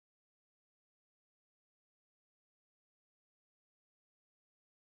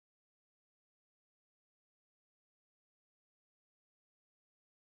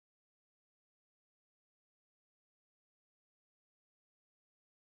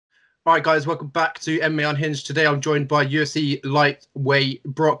All right, guys, welcome back to MMA Unhinged. Today I'm joined by UFC lightweight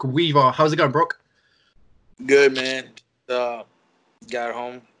Brok Weaver. How's it going, Brok? Good, man. Got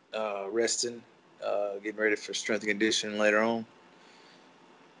home, resting, getting ready for strength and conditioning later on.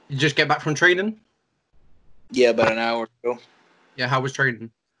 You just get back from training? Yeah, about an hour ago. Yeah, how was training?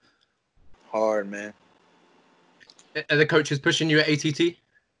 Hard, man. Are the coaches pushing you at ATT?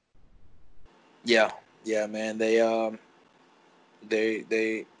 Yeah, man. They're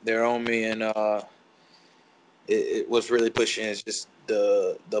on me, and it was really pushing. It's just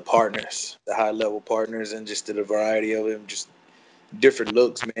the partners, the high level partners, and just the variety of them, just different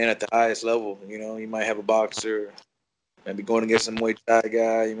looks, man. At the highest level, you might have a boxer, might be going against some Muay Thai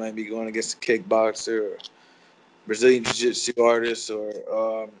guy, you might be going against a kickboxer, or Brazilian Jiu-Jitsu artist,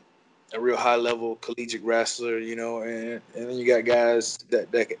 or a real high-level collegiate wrestler, and then you got guys that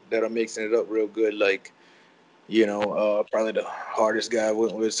are mixing it up real good, like, probably the hardest guy I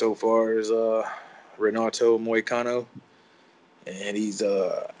went with so far is Renato Moicano, and he's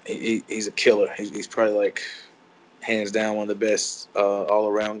a killer. He's probably like hands down one of the best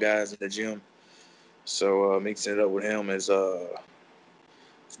all-around guys in the gym. So mixing it up with him is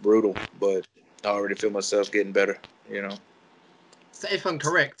it's brutal, but I already feel myself getting better. So if I'm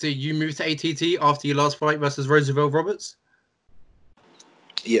correct, you moved to ATT after your last fight versus Roosevelt Roberts?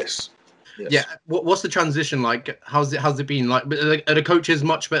 Yes. Yeah. What's the transition like? How's it been? Like, are the coaches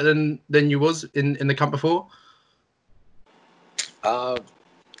much better than you was in the camp before?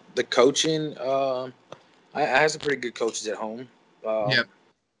 The coaching, I had some pretty good coaches at home. Yeah.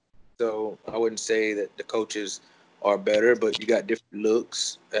 So I wouldn't say that the coaches are better, but you got different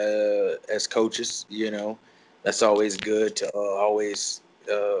looks as coaches. That's always good to always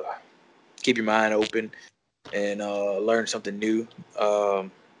keep your mind open and learn something new.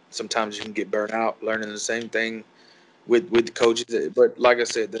 Sometimes you can get burnt out learning the same thing with the coaches. But like I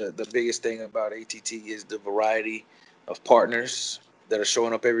said, the biggest thing about ATT is the variety of partners that are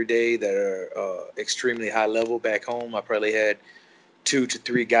showing up every day that are extremely high level. Back home, I probably had 2 to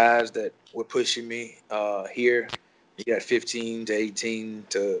 3 guys that were pushing me. Here, you got 15 to 18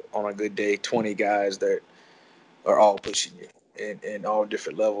 to, on a good day, 20 guys that are all pushing you in all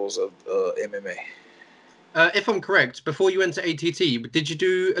different levels of MMA. If I'm correct, before you went to ATT, did you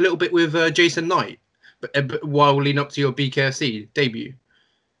do a little bit with Jason Knight while leading up to your BKFC debut?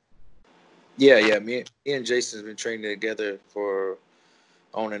 Yeah. Me and Jason's been training together for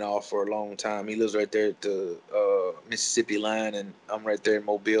on and off for a long time. He lives right there at the Mississippi line, and I'm right there in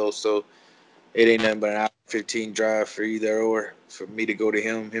Mobile, so it ain't nothing but an hour 15 drive for either or for me to go to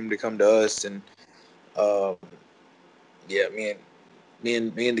him to come to us, and um, yeah, me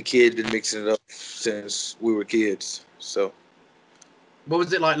and the kid been mixing it up since we were kids. So What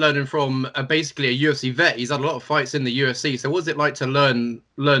was it like learning from basically a UFC vet? He's had a lot of fights in the UFC. So what was it like to learn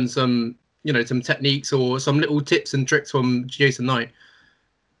some some techniques or some little tips and tricks from Jason Knight?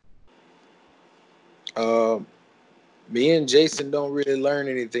 um, me and Jason don't really learn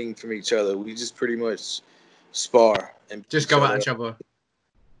anything from each other. We just pretty much spar and beat Just each go at other each up. other.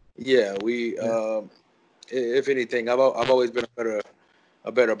 Yeah, Yeah. if anything, I've always been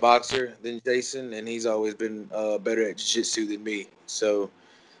a better boxer than Jason, and he's always been better at jiu-jitsu than me. So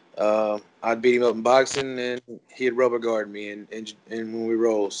I'd beat him up in boxing, and he'd rubber guard me, and when we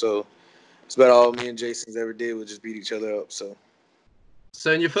roll. So it's about all me and Jason's ever did was just beat each other up. So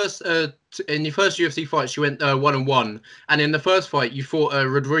So in your first UFC fights, you went 1-1, and in the first fight, you fought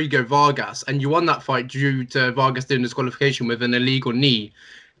Rodrigo Vargas, and you won that fight due to Vargas doing disqualification with an illegal knee.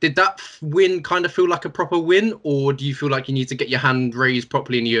 Did that win kind of feel like a proper win, or do you feel like you need to get your hand raised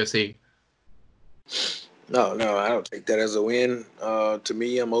properly in the UFC? no, I don't take that as a win. To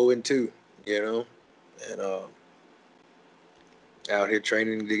me, I'm 0-2, and out here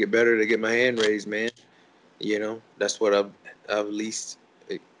training to get better, to get my hand raised, man. That's what I've least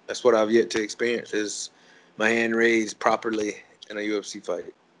that's what I've yet to experience is my hand raised properly in a UFC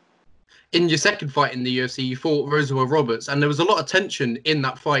fight. In your second fight in the UFC, you fought Roosevelt Roberts, and there was a lot of tension in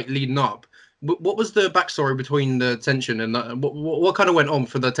that fight leading up. What was the backstory between the tension and what kind of went on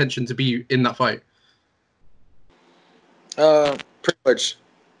for the tension to be in that fight? Pretty much,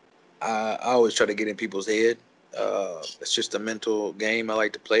 I always try to get in people's head. It's just a mental game I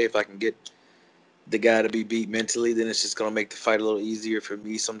like to play. If I can get the guy to be beat mentally, then it's just gonna make the fight a little easier for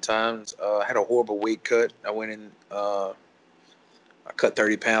me. Sometimes I had a horrible weight cut. I went in. I cut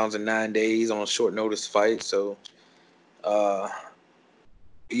 30 pounds in 9 days on a short notice fight. So, uh,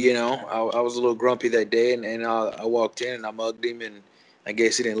 I was a little grumpy that day, and I walked in and I mugged him, and I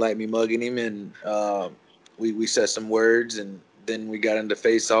guess he didn't like me mugging him, and we said some words, and then we got into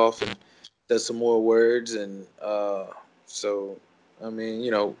face off and said some more words, and so I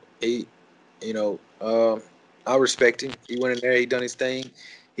mean, I respect him. He went in there, he done his thing.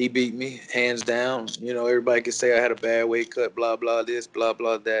 He beat me hands down. Everybody can say I had a bad weight cut, blah blah this, blah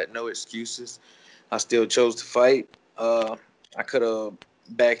blah that. No excuses. I still chose to fight. I could have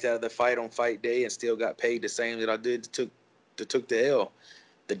backed out of the fight on fight day and still got paid the same that I did took the L.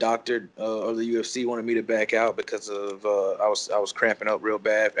 The doctor of the UFC wanted me to back out because of I was cramping up real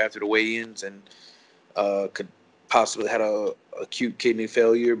bad after the weigh-ins and could possibly had a acute kidney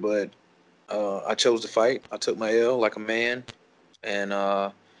failure, but I chose to fight. I took my L like a man, and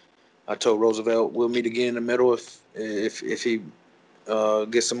I told Roosevelt we'll meet again in the middle if he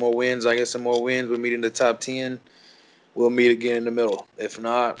gets some more wins. I get some more wins. We'll meet in the top 10. We'll meet again in the middle. If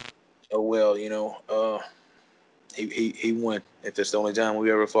not, oh well. He won. If it's the only time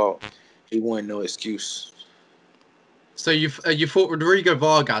we ever fought, he won. No excuse. So you fought Rodrigo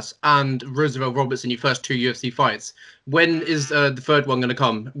Vargas and Roosevelt Roberts in your first 2 UFC fights. When is the third one going to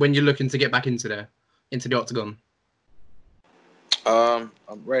come? When you're looking to get back into the octagon?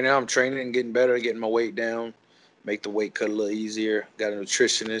 Right now I'm training and getting better, getting my weight down, make the weight cut a little easier. Got a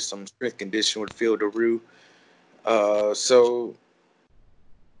nutritionist, I'm strength conditioning with Phil DeRue. So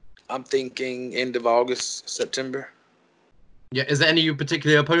I'm thinking end of August, September. Yeah, is there any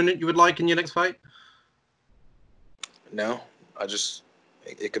particular opponent you would like in your next fight? No,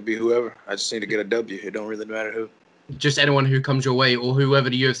 it could be whoever. I just need to get a W. It don't really matter who. Just anyone who comes your way or whoever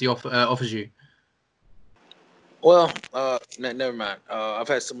the UFC offers you. Well, never mind. I've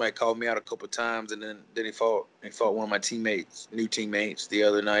had somebody call me out a couple of times, and then he fought one of my new teammates, the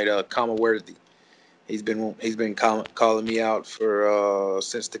other night. Khama Worthy. He's been calling me out for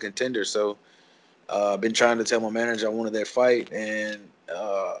since the Contender. So I've been trying to tell my manager I wanted that fight, and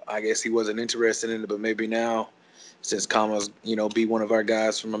I guess he wasn't interested in it. But maybe now, since Khama's be one of our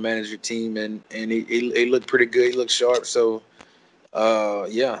guys from my manager team, and he looked pretty good. He looked sharp. So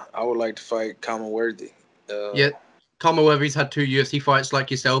yeah, I would like to fight Khama Worthy. Yeah, Khama Worthy's had 2 UFC fights like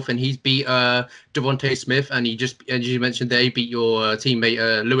yourself, and he's beat Devontae Smith, and he just, as you mentioned there, he beat your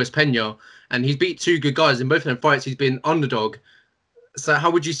teammate Luis Pena, and he's beat 2 good guys in both of them fights. He's been underdog. So how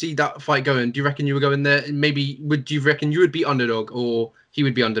would you see that fight going? Do you reckon you were going there? Maybe do you reckon you would be underdog or he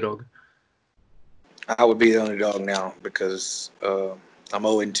would be underdog? I would be the underdog now because I'm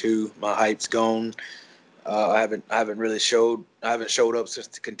 0-2. My hype's gone. I haven't showed up since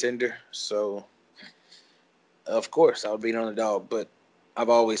the Contender, so of course I would be an underdog. But I've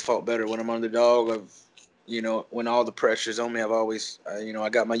always fought better when I'm underdog. When all the pressure's on me, I've always, I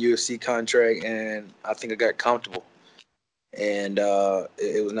got my UFC contract, and I think I got comfortable. And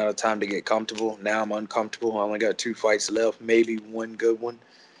it was not a time to get comfortable. Now I'm uncomfortable. I only got 2 fights left, maybe one good one,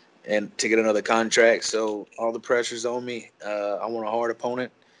 and to get another contract. So all the pressure's on me. I want a hard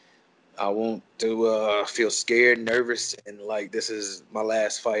opponent. I want to feel scared, nervous, and like this is my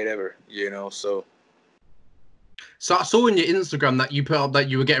last fight ever, So I saw in your Instagram that you put up that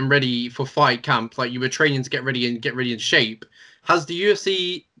you were getting ready for fight camp, like you were training to get ready in shape. Has the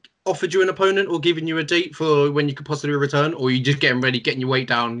UFC offered you an opponent or given you a date for when you could possibly return, or are you just getting ready, getting your weight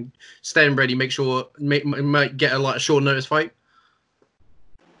down, staying ready, make sure might get a short notice fight?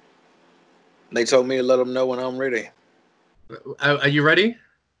 They told me to let them know when I'm ready. Are you ready?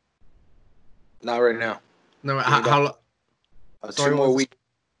 Not right now. No, how? 2 more weeks.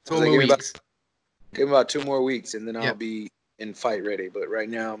 2 more weeks. Give me about 2 more weeks, and then I'll be in fight ready. But right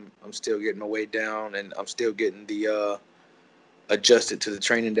now, I'm still getting my weight down, and I'm still getting the adjusted to the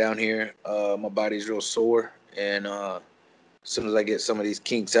training down here. My body's real sore, and as soon as I get some of these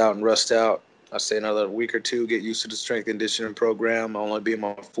kinks out and rust out, I say another week or 2, get used to the strength conditioning program. I'll only be in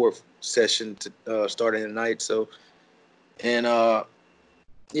my 4th session to starting tonight. So, and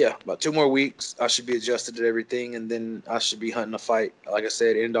yeah, about 2 more weeks, I should be adjusted to everything, and then I should be hunting a fight. Like I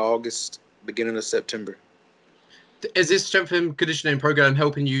said, end of August, beginning of September. Is this strength and conditioning program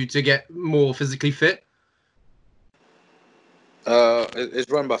helping you to get more physically fit?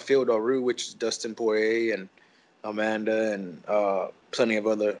 It's run by Phil DeRue, which is Dustin Poirier and Amanda and plenty of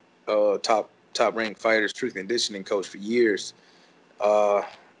other top ranked fighters, truth conditioning coach for years. I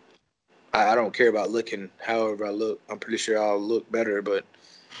don't care about looking however I look. I'm pretty sure I'll look better, but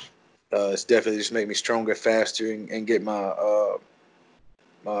it's definitely just make me stronger, faster, and get my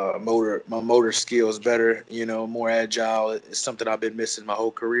motor skills better. More agile. It's something I've been missing my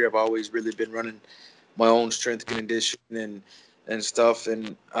whole career. I've always really been running my own strength conditioning and stuff,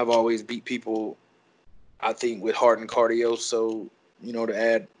 and I've always beat people, I think, with heart and cardio. So to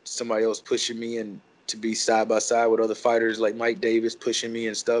add somebody else pushing me and to be side by side with other fighters like Mike Davis pushing me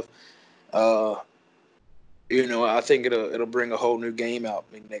and stuff, I think it'll bring a whole new game out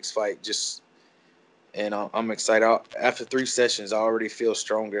in the next fight. Just and I'm excited. After 3 sessions, I already feel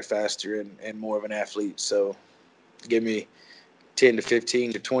stronger, faster, and more of an athlete. So give me 10 to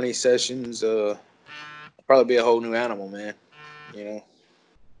 15 to 20 sessions. I'll probably be a whole new animal, man. You know.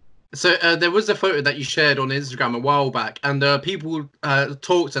 So there was a photo that you shared on Instagram a while back, and people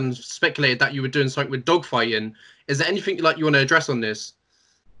talked and speculated that you were doing something with dogfighting. Is there anything like you want to address on this?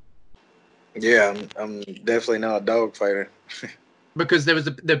 Yeah, I'm definitely not a dog fighter. Because there was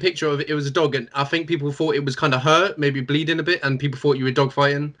the picture of it, it was a dog, and I think people thought it was kind of hurt, maybe bleeding a bit, and people thought you were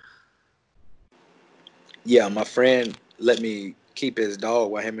dogfighting. Yeah, my friend let me keep his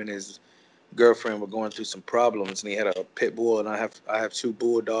dog while him and his girlfriend were going through some problems, and he had a pit bull, and I have two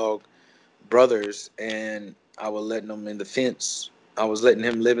bulldog brothers, and I was letting them in the fence. I was letting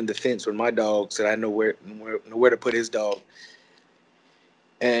him live in the fence with my dog, so I know where to put his dog.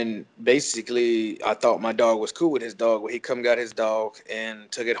 And basically, I thought my dog was cool with his dog. Well, he come got his dog and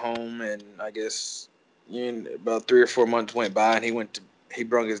took it home, and I guess about 3 or 4 months went by, and he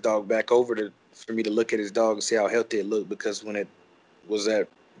brought his dog back over for me to look at his dog and see how healthy it looked. Because when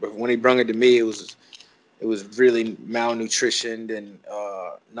he brought it to me, it was really malnutritioned and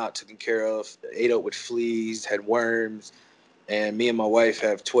not taken care of. Ate up with fleas, had worms, and me and my wife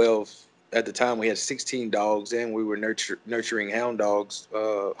have 12. At the time, we had 16 dogs, and we were nurturing hound dogs,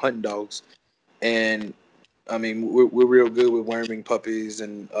 hunting dogs. And I mean, we're real good with worming puppies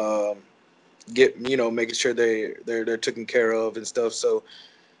and making sure they're taken care of and stuff. So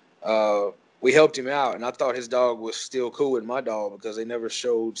we helped him out, and I thought his dog was still cool with my dog because they never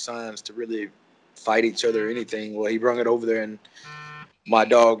showed signs to really fight each other or anything. Well, he brought it over there, and my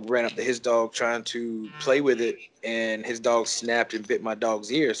dog ran up to his dog trying to play with it, and his dog snapped and bit my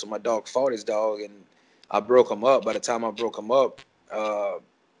dog's ear. So my dog fought his dog, and I broke him up. By the time I broke him up, it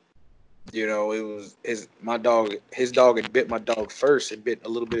was his dog had bit my dog first and bit a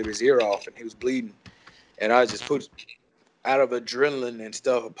little bit of his ear off, and he was bleeding. And I just put out of adrenaline and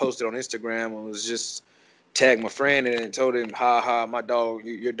stuff, I posted on Instagram and was just tagged my friend in it and told him, "Ha ha, my dog,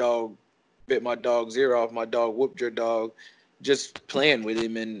 your dog bit my dog's ear off. My dog whooped your dog." Just playing with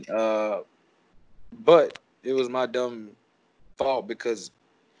him, and but it was my dumb fault because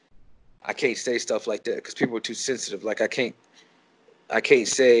I can't say stuff like that because people are too sensitive. Like I can't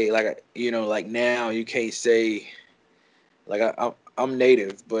say like now you can't say like I'm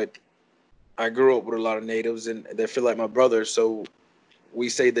native, but I grew up with a lot of natives and they feel like my brother, so we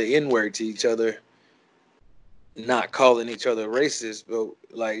say the N word to each other, not calling each other racist, but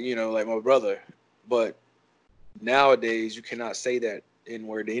like my brother. But nowadays you cannot say that N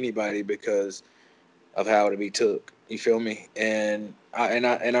word to anybody because of how to be took. You feel me? And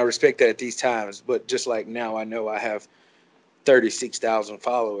I respect that at these times. But just like now, I know I have 36,000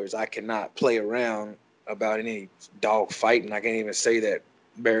 followers. I cannot play around about any dog fighting. I can't even say that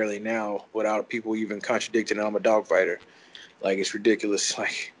barely now without people even contradicting I'm a dog fighter. Like it's ridiculous.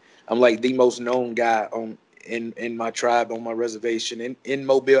 Like I'm like the most known guy in my tribe on my reservation in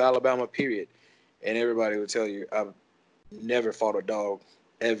Mobile, Alabama, period. And everybody would tell you I've never fought a dog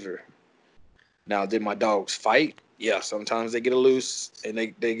ever. Now, did my dogs fight? Yeah, sometimes they get a loose and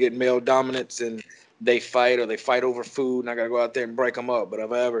they get male dominance and they fight or they fight over food and I got to go out there and break them up. But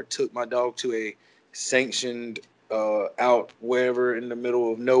if I ever took my dog to a sanctioned out wherever in the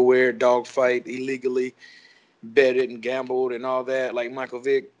middle of nowhere dog fight illegally, betted and gambled and all that like Michael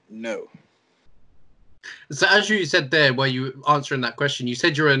Vick, no. So as you said there, where you answering that question, you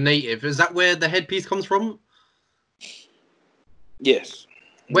said you're a native. Is that where the headpiece comes from? Yes.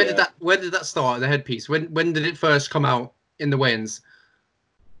 Where Yeah. did that start? The headpiece. When did it first come out in the weigh-ins?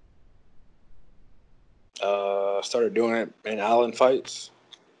 Started doing it in island fights.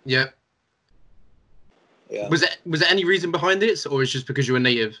 Yeah. Yeah. Was there any reason behind it, or it's just because you're a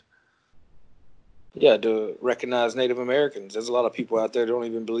native? Yeah, to recognize Native Americans. There's a lot of people out there that don't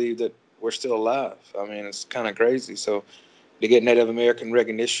even believe that we're still alive. I mean, it's kind of crazy. So to get Native American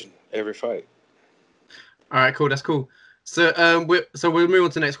recognition every fight. All right, cool. That's cool. So we'll move on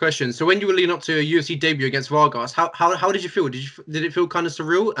to the next question. So when you were leading up to a UFC debut against Vargas, how did you feel? Did it feel kind of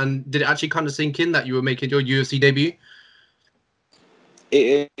surreal, and did it actually kind of sink in that you were making your UFC debut?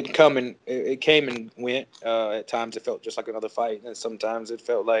 It came and went. At times it felt just like another fight, and sometimes it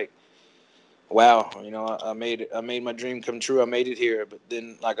felt like, wow, I made my dream come true. I made it here. But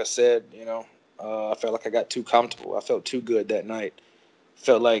then, like I said, I felt like I got too comfortable. I felt too good that night.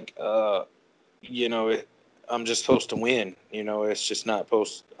 Felt like, I'm just supposed to win. It's just not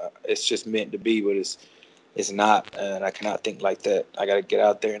supposed. It's just meant to be, but it's not, and I cannot think like that. I gotta get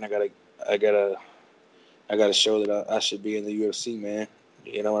out there, and I gotta show that I should be in the UFC, man.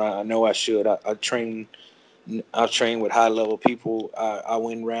 And I know I should. I train with high level people. I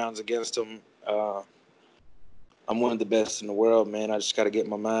win rounds against them. I'm one of the best in the world, man. I just got to get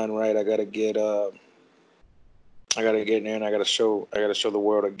my mind right. I got to get in there, and I got to show the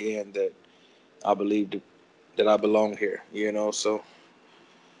world again that I believe that I belong here. You know, so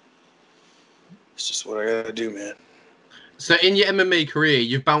it's just what I got to do, man. So in your MMA career,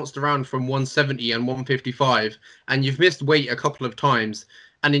 you've bounced around from 170 and 155, and you've missed weight a couple of times.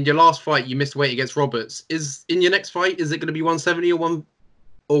 And in your last fight, you missed weight against Roberts. Is in your next fight, is it going to be 170 or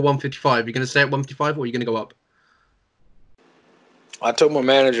 155? You're going to stay at 155, or are you going to go up? I told my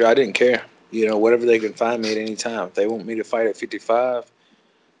manager I didn't care. You know, whatever they can find me at any time. If they want me to fight at 55,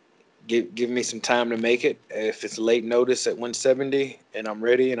 give me some time to make it. If it's late notice at 170 and I'm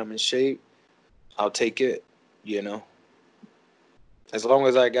ready and I'm in shape, I'll take it. You know, as long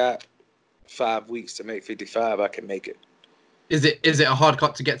as I got 5 weeks to make 55, I can make it. Is it a hard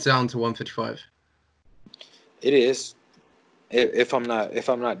cut to get down to 155? It is. If I'm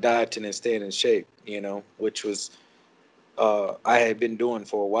not dieting and staying in shape, you know, which was I had been doing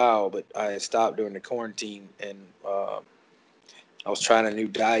for a while, but I had stopped during the quarantine, and I was trying a new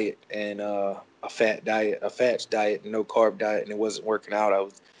diet and a fats diet, no carb diet, and it wasn't working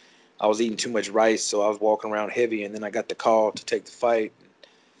out. I was eating too much rice, so I was walking around heavy, and then I got the call to take the fight.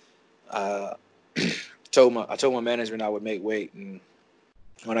 I told my management I would make weight, and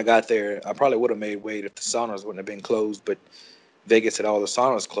when I got there, I probably would have made weight if the saunas wouldn't have been closed, but Vegas had all the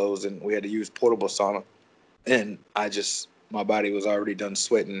saunas closed, and we had to use portable sauna, and my body was already done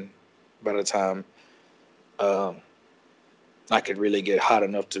sweating by the time I could really get hot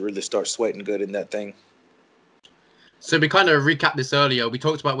enough to really start sweating good in that thing. So we kind of recapped this earlier. We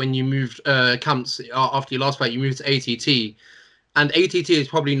talked about when you moved camps after your last fight, you moved to ATT. And ATT is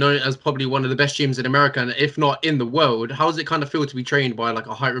probably known as probably one of the best gyms in America, and if not in the world. How does it kind of feel to be trained by like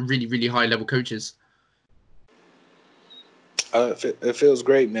really, really high level coaches? It feels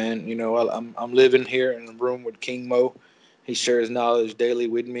great, man. You know, I'm living here in a room with King Mo. He shares knowledge daily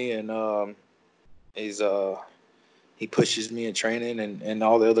with me, and he pushes me in training, and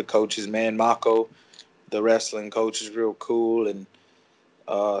all the other coaches, man. Mako, the wrestling coach, is real cool, and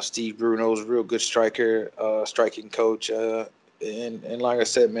Steve Bruno's a real good striking coach, and like I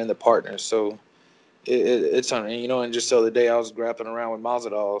said, man, the partners. So it's on, you know. And just the other day, I was grappling around with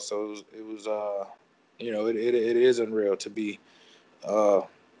Masvidal, so it was you know, it is unreal to be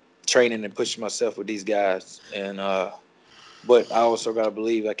training and pushing myself with these guys, and but I also gotta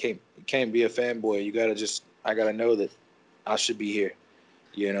believe you can't be a fanboy. I gotta know that I should be here.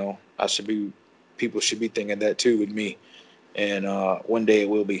 You know, people should be thinking that too with me, and one day it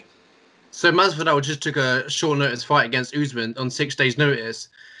will be. So Masvidal just took a short notice fight against Usman on 6 days' notice,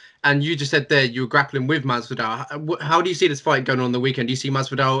 and you just said there you were grappling with Masvidal. How do you see this fight going on the weekend? Do you see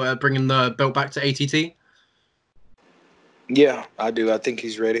Masvidal bringing the belt back to ATT? Yeah, I do. I think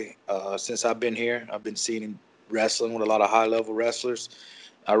he's ready. Since I've been here, I've been seeing him wrestling with a lot of high-level wrestlers.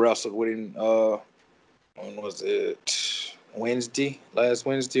 I wrestled with him, when was it? Last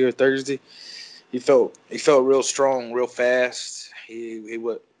Wednesday or Thursday. He felt real strong, real fast.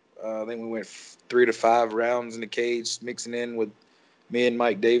 I think we went 3 to 5 rounds in the cage, mixing in with me and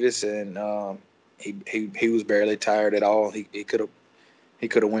Mike Davis, and he was barely tired at all. He could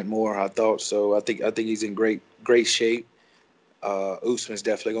have went more, I thought. So I think he's in great shape. Usman's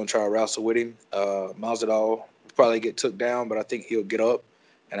definitely gonna try to wrestle with him. Masvidal will probably get took down, but I think he'll get up,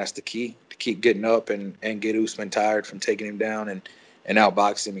 and that's the key, to keep getting up and get Usman tired from taking him down and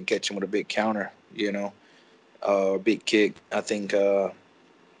outbox him and catch him with a big counter, you know, a big kick. I think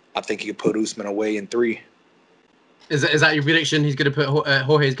he could put Usman away in 3. Is that your prediction? He's going to put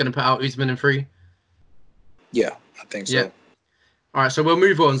Jorge's going to put out Usman in 3? Yeah, I think so. Yeah. All right, so we'll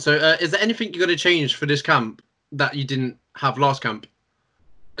move on. So, is there anything you're going to change for this camp that you didn't have last camp?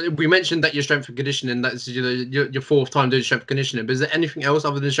 We mentioned that your strength and conditioning, that's your 4th time doing strength and conditioning, but is there anything else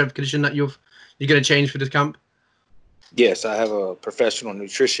other than strength and conditioning that you're going to change for this camp? Yes, I have a professional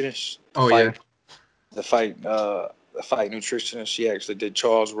nutritionist. The fight nutritionist. She actually did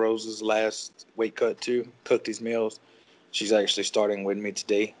Charles Rose's last weight cut too. Cooked his meals. She's actually starting with me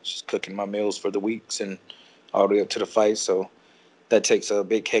today. She's cooking my meals for the weeks and all the way up to the fight. So that takes a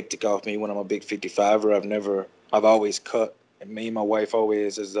big hectic off me when I'm a big 55er. I've always cut, and me and my wife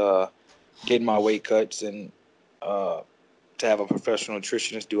always is getting my weight cuts, and to have a professional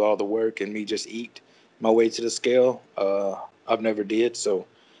nutritionist do all the work and me just eat my way to the scale, I've never did. So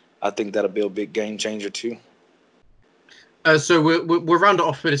I think that'll be a big game changer too. So we'll round it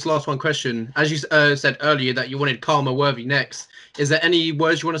off with this last one question. As you said earlier that you wanted Khama Worthy next, is there any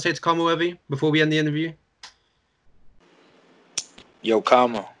words you want to say to Khama Worthy before we end the interview? Yo,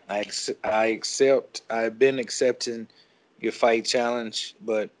 Khama, I've been accepting your fight challenge,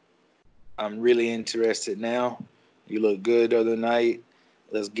 but I'm really interested now. You look good the other night.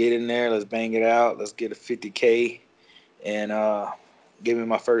 Let's get in there. Let's bang it out. Let's get a 50K and give me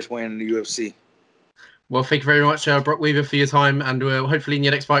my first win in the UFC. Well, thank you very much, Brok Weaver, for your time, and hopefully in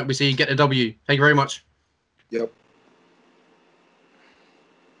your next fight we see you get a W. Thank you very much. Yep.